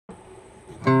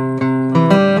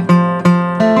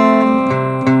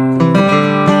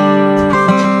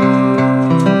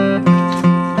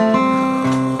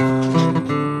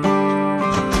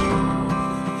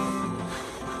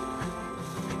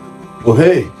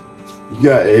hey, you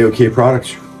got AOK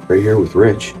Products right here with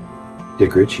Rich,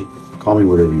 Dick Ritchie. Call me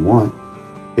whatever you want.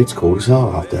 It's cold as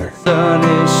hell out there. Sun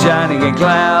is shining and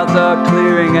clouds are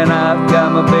clearing, and I've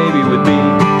got my baby with me.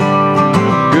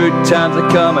 Good times are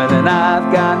coming and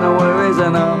I've got no worries,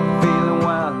 and I'm feeling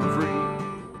wild and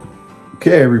free.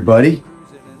 Okay, everybody,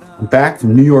 I'm back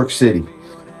from New York City.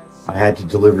 I had to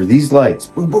deliver these lights.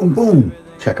 Boom, boom, boom.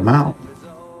 Check them out.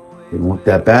 Didn't look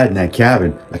that bad in that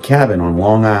cabin. A cabin on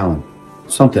Long Island.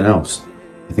 Something else.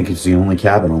 I think it's the only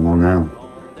cabin on Long Island.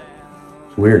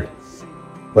 It's weird,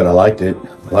 but I liked it.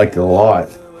 I liked it a lot.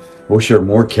 I wish there were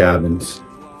more cabins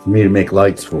for me to make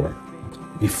lights for.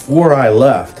 Before I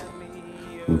left,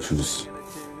 which was,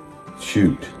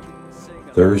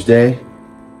 Thursday,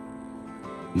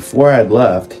 before I had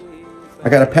left, I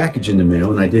got a package in the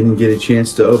mail and I didn't get a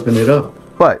chance to open it up.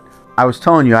 But I was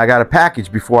telling you I got a package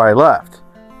before I left.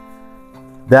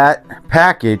 That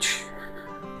package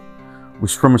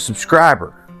was from a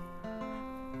subscriber.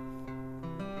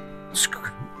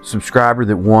 Subscriber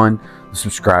that won the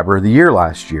Subscriber of the Year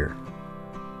last year.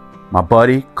 My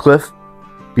buddy, Cliff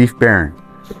Beef Baron.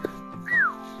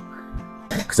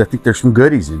 Because I think there's some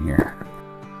goodies in here.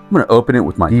 I'm going to open it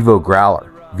with my Evo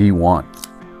Growler V1.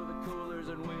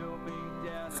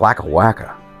 Flacka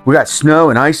wacka. We got snow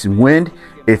and ice and wind.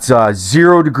 It's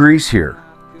 0 degrees here,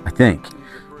 I think.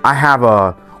 I have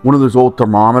one of those old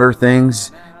thermometer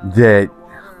things that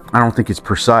I don't think it's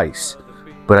precise,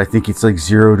 but I think it's like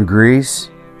 0 degrees.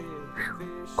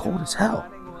 Cold as hell.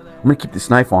 I'm gonna keep this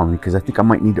knife on me because I think I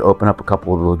might need to open up a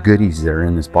couple of little goodies that are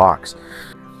in this box.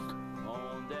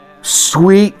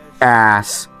 Sweet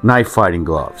ass knife fighting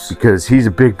gloves, because he's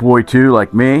a big boy too,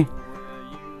 like me.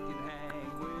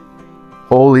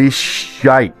 Holy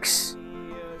shikes.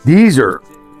 These are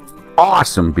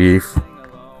awesome, Beef.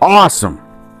 Awesome.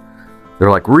 They're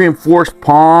like reinforced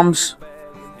palms.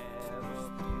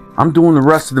 I'm doing the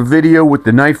rest of the video with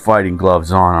the knife fighting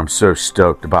gloves on. I'm so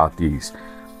stoked about these.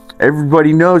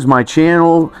 Everybody knows my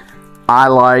channel. I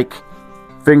like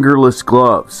fingerless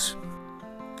gloves.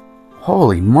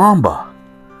 Holy mamba.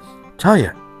 Tell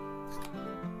ya.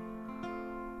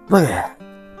 Look at that.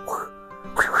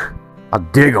 I'll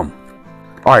dig them.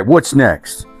 Alright, what's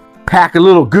next? Pack of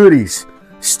little goodies.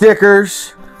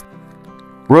 Stickers.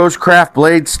 Rosecraft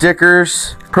blade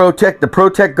stickers. The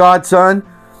Protect Godson.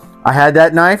 I had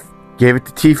that knife. Gave it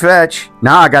to T-Fetch.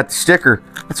 Now I got the sticker.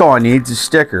 That's all I need is a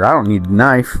sticker. I don't need the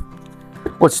knife.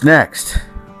 What's next?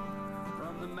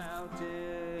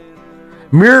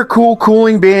 Miracool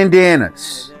cooling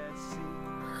bandanas.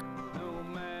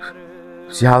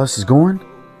 See how this is going?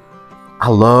 I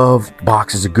love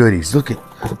boxes of goodies. Look at,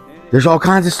 there's all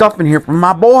kinds of stuff in here from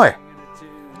my boy.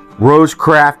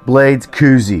 Rosecraft Blades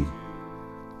koozie.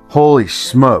 Holy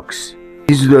smokes.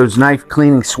 These are those knife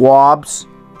cleaning swabs.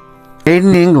 Made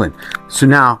in England. So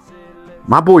now,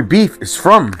 my boy Beef is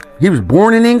he was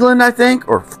born in England, I think,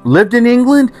 or lived in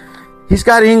England. He's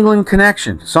got England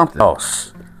connection. Something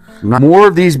else. More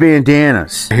of these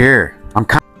bandanas. Here.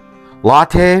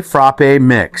 Latte Frappe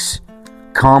Mix.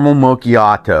 Caramel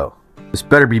Macchiato. This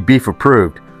better be Beef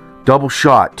approved. Double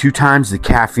shot. 2 times the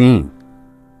caffeine.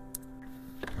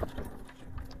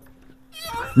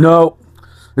 No.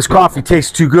 This coffee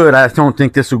tastes too good. I don't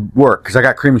think this would work because I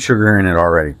got cream and sugar in it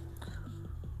already.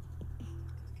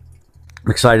 I'm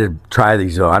excited to try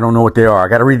these though. I don't know what they are. I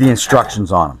got to read the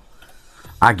instructions on them.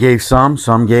 I gave some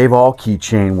gave all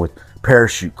keychain with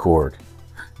parachute cord.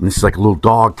 And this is like a little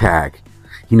dog tag.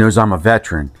 He knows I'm a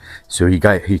veteran, so he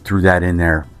threw that in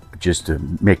there just to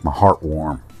make my heart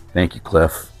warm. Thank you,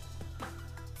 Cliff.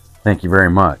 Thank you very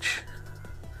much.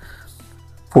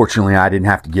 Fortunately, I didn't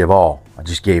have to give all. I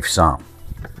just gave some.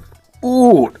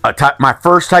 Ooh, my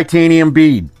first titanium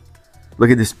bead.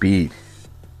 Look at this bead.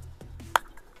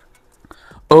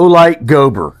 Olight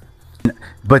Gober.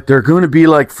 But they're going to be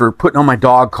like for putting on my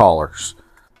dog collars.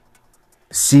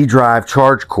 C-drive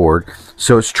charge cord,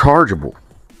 so it's chargeable.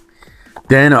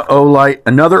 Then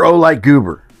another Olight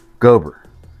Gober.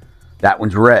 That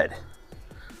one's red.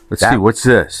 Let's see, what's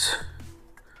this?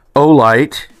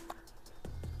 Olight.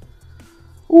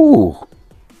 Ooh.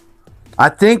 I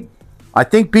think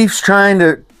Beef's trying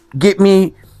to get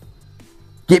me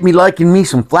liking me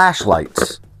some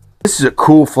flashlights. This is a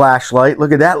cool flashlight.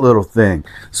 Look at that little thing.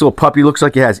 This little puppy looks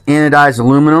like it has anodized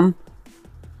aluminum.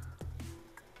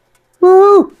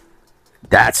 Woo!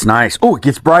 That's nice. Oh, it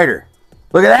gets brighter.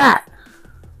 Look at that.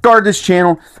 Started this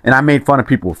channel and I made fun of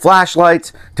people with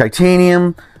flashlights,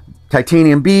 titanium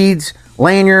beads,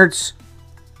 lanyards,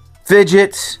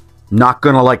 fidgets. Not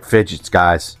gonna like fidgets,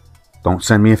 guys. Don't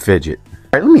send me a fidget.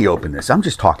 All right, let me open this. I'm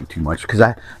just talking too much because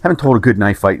I haven't told a good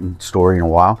knife fighting story in a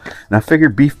while. And I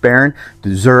figured Beef Baron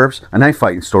deserves a knife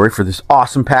fighting story for this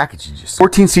awesome package.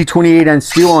 14C28N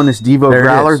steel on this Devo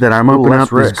Growler that I'm opening up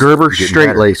this Gerber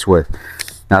straight lace with.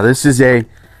 Now this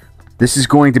is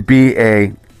going to be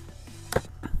a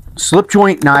slip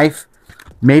joint knife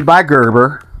made by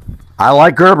Gerber. I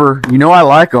like Gerber. You know I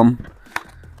like them.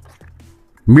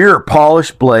 Mirror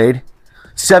polish blade.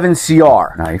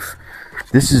 7CR knife.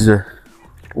 This is a...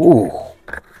 Ooh.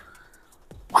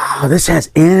 Wow, this has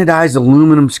anodized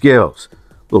aluminum scales.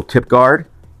 Little tip guard.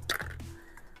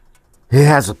 It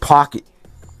has a pocket.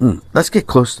 Let's get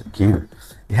close to the camera.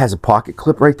 It has a pocket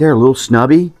clip right there, a little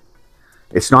snubby.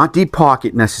 It's not deep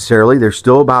pocket necessarily. There's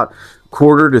still about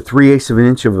 1/4 to 3/8 of an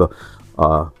inch of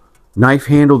a knife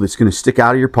handle that's going to stick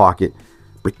out of your pocket.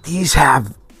 But these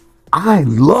have... I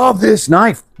love this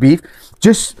knife, Beef.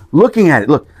 Just looking at it.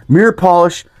 Look, mirror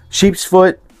polish, sheep's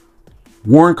foot,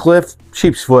 Wharncliffe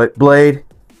sheep's foot blade,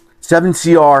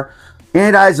 7CR,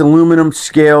 anodized aluminum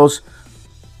scales,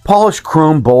 polished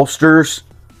chrome bolsters.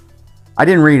 I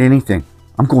didn't read anything.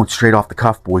 I'm going straight off the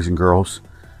cuff, boys and girls.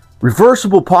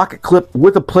 Reversible pocket clip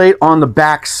with a plate on the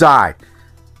back side.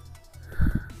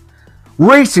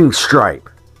 Racing stripe.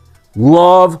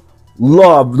 Love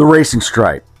the racing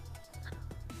stripe.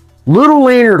 Little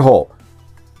lanyard hole.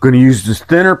 Going to use this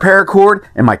thinner paracord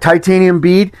and my titanium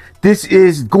bead. This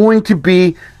is going to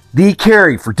be the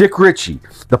carry for Dick Ritchie.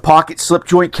 The pocket slip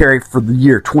joint carry for the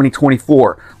year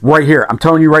 2024. Right here. I'm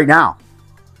telling you right now.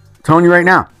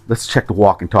 Let's check the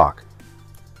walk and talk.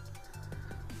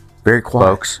 Very quiet.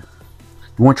 Folks,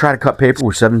 you want to try to cut paper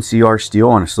with 7CR steel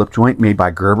on a slip joint made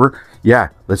by Gerber? Yeah,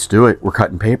 let's do it. We're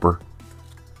cutting paper.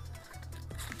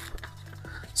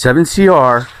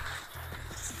 7CR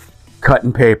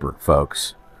cutting paper,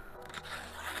 folks.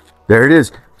 There it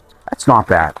is. That's not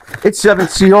bad. It's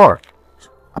 7CR. I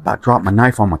about dropped my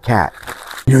knife on my cat.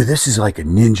 You know, this is like a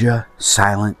ninja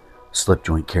silent slip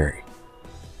joint carry.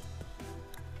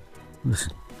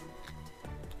 Listen.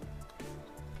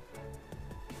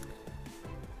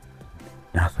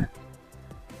 Nothing.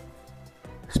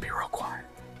 Let's be real quiet.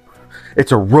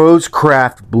 It's a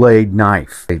Rosecraft blade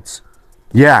knife.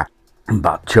 Yeah, I'm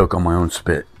about to choke on my own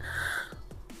spit.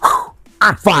 Whew,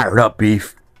 I'm fired up,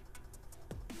 Beef.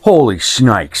 Holy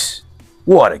shnikes.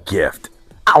 What a gift.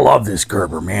 I love this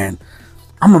Gerber, man.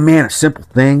 I'm a man of simple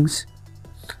things.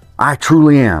 I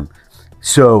truly am.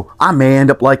 So I may end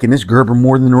up liking this Gerber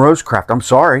more than the Rosecraft. I'm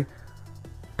sorry.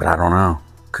 But I don't know.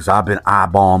 Because I've been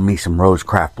eyeballing me some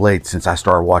Rosecraft blades since I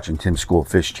started watching Tim School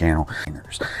Fish Channel.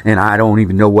 And I don't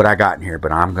even know what I got in here,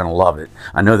 but I'm going to love it.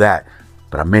 I know that.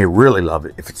 But I may really love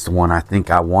it if it's the one I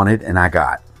think I wanted and I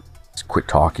got. Let's quit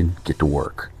talking. Get to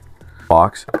work.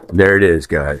 Box. There it is,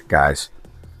 guys.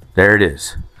 There it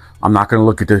is. I'm not going to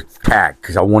look at the tag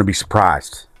because I want to be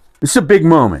surprised. This is a big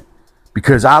moment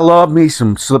because I love me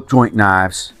some slip joint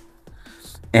knives.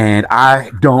 And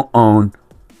I don't own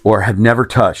or have never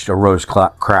touched a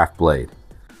Rosecraft blade.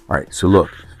 All right, so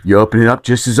look, you open it up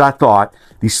just as I thought.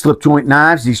 These slip joint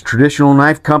knives, these traditional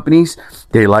knife companies,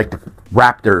 they like to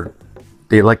wrap their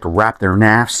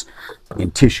knives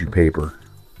in tissue paper.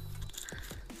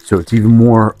 So it's even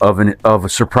more of a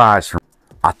surprise for me.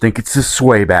 I think it's the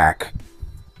sway back.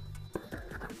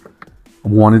 I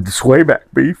wanted the sway back,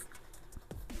 Beef.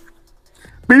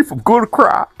 Beef, I'm gonna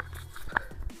cry.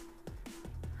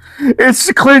 It's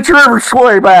the Clinch River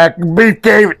sway back. Beef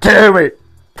gave it to me.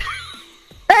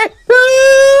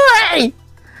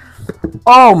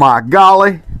 Oh my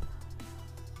golly.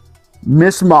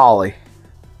 Miss Molly.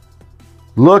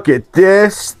 Look at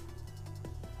this.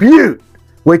 Beaut.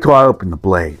 Wait till I open the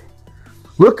blade.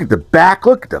 Look at the back.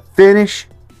 Look at the finish.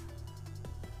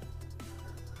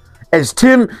 As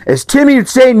Timmy would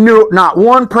say, no, not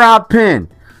one proud pin.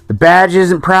 The badge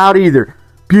isn't proud either.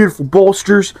 Beautiful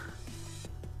bolsters.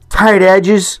 Tight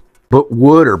edges, but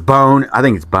wood or bone. I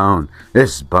think it's bone.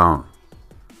 This is bone.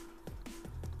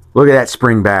 Look at that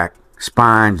spring back.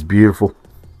 Spine's beautiful.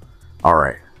 All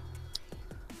right.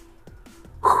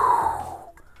 Whew.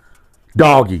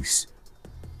 Doggies.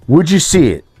 Would you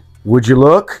see it? Would you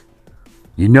look?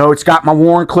 You know it's got my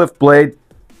Wharncliffe blade.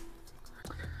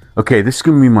 Okay, this is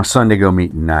going to be my Sunday go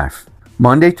meeting knife.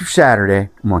 Monday through Saturday,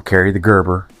 I'm going to carry the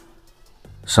Gerber.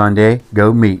 Sunday,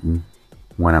 go meeting.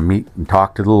 When I meet and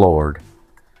talk to the Lord,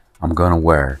 I'm going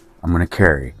to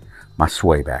carry my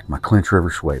swayback, my Clinch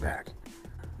River swayback.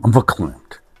 I'm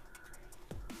verklempt.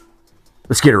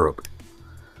 Let's get her open.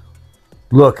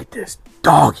 Look at this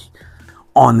doggy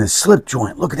on this slip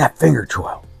joint. Look at that finger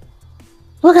twirl.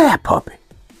 Look at that puppy.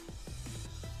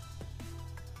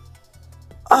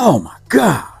 Oh my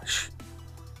gosh.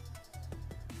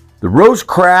 The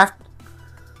Rosecraft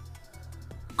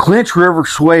Clinch River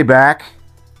Swayback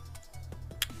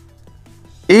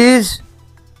is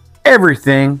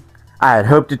everything I had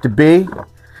hoped it to be,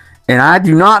 and I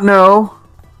do not know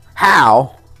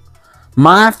how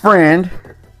my friend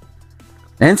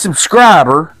and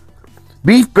subscriber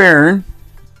Beef Baron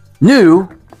knew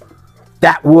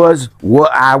that was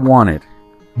what I wanted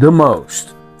the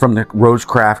most from the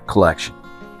Rosecraft collection.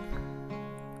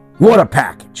 What a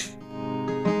package.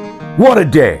 What a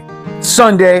day.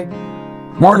 Sunday,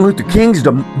 Martin Luther King's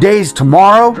day's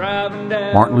tomorrow.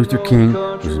 Martin Luther King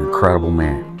was an incredible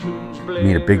man. He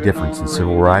made a big difference in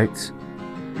civil rights,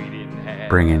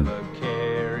 bringing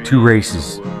two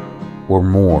races or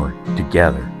more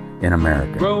together in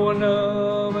America.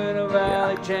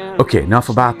 Yeah. Okay, enough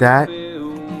about that.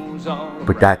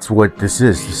 But that's what this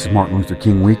is. This is Martin Luther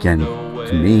King weekend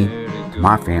to me, to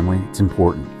my family. It's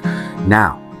important.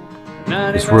 Now,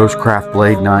 this Rosecraft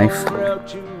blade knife,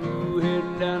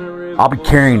 I'll be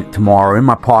carrying it tomorrow in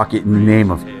my pocket in the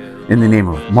name of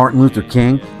Martin Luther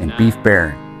King and Beef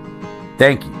Baron.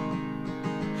 Thank you.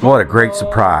 What a great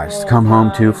surprise to come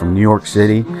home to from New York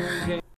City